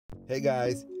Hey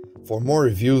guys, for more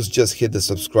reviews just hit the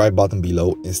subscribe button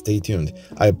below and stay tuned.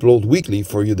 I upload weekly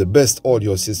for you the best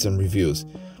audio system reviews.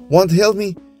 Want to help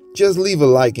me? Just leave a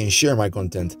like and share my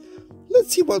content.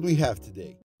 Let's see what we have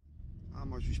today.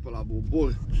 Am ajuns pe la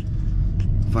Bobol.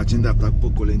 Facem dreapta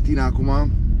pe Colentina acum.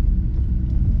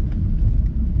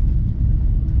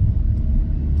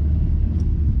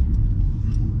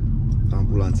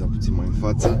 Ambulanța puțin mai în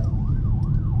față.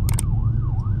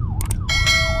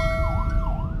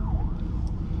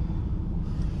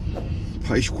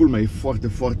 Aici culmea e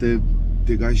foarte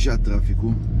degajat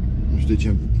traficul. Nu știu de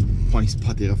ce mai în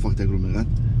spate era foarte aglomerat.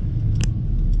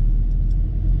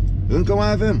 Încă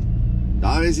mai avem,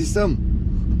 dar rezistăm,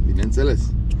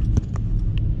 bineînțeles.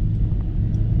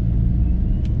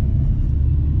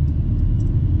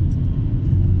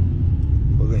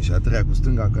 Băgăm și a treia cu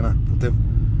stânga, că na, putem.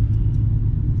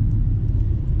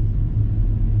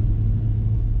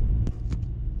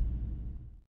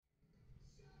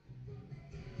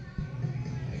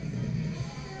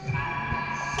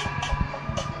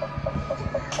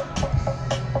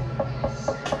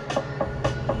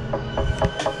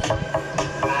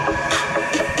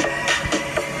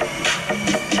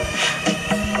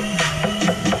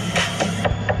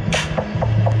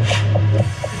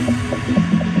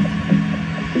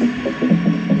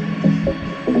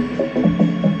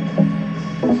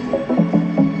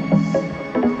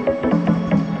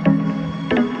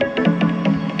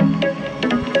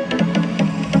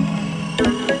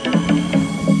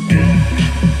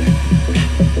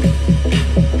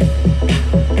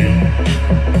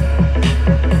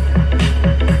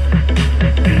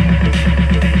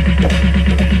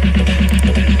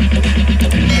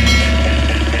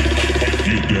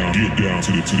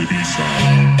 To the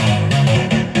B-side.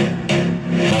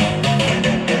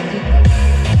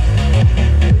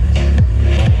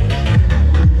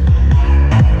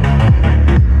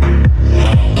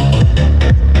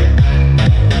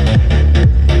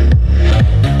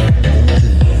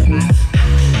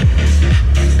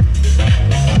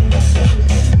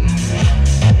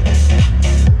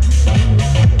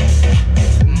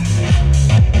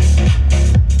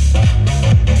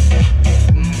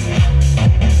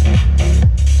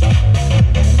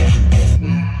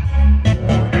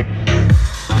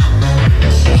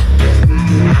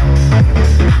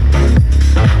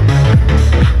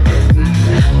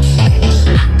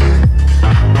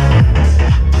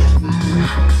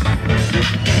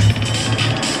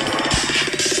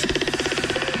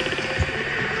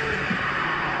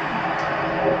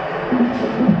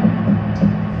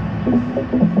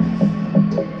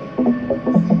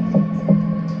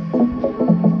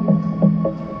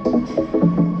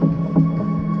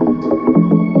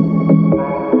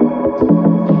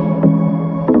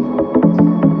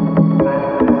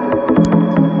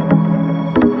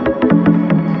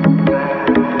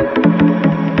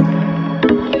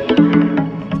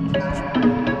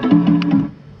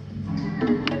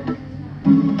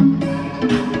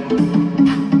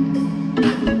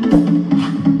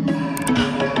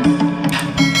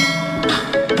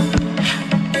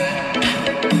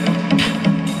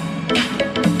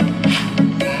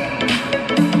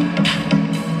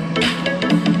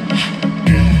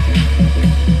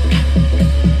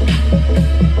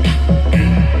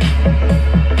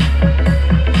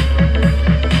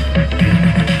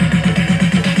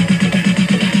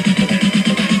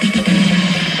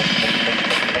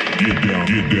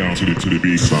 Get down to the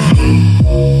B-side.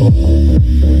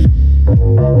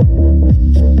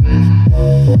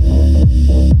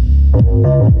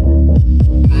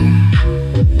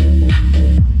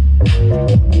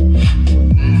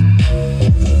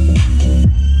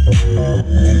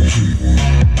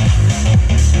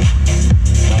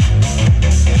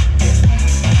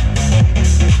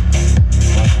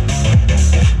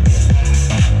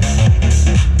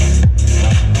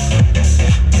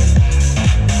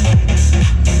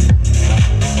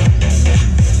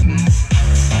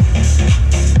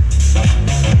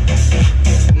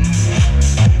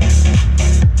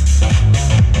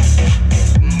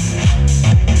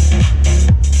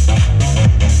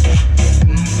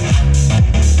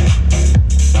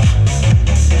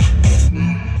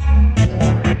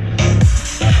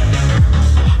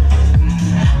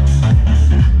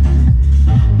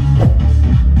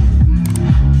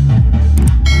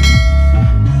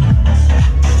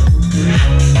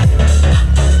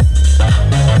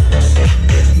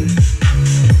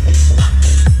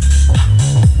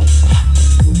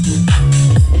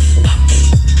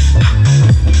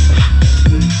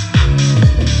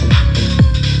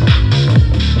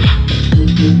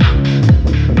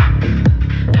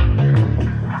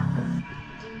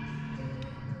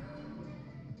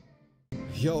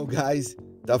 So guys,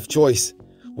 tough choice.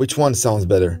 Which one sounds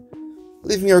better?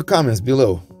 Leave me your comments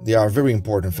below. They are very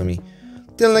important for me.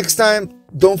 Till next time,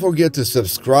 don't forget to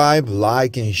subscribe,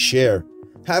 like, and share.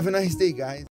 Have a nice day, guys.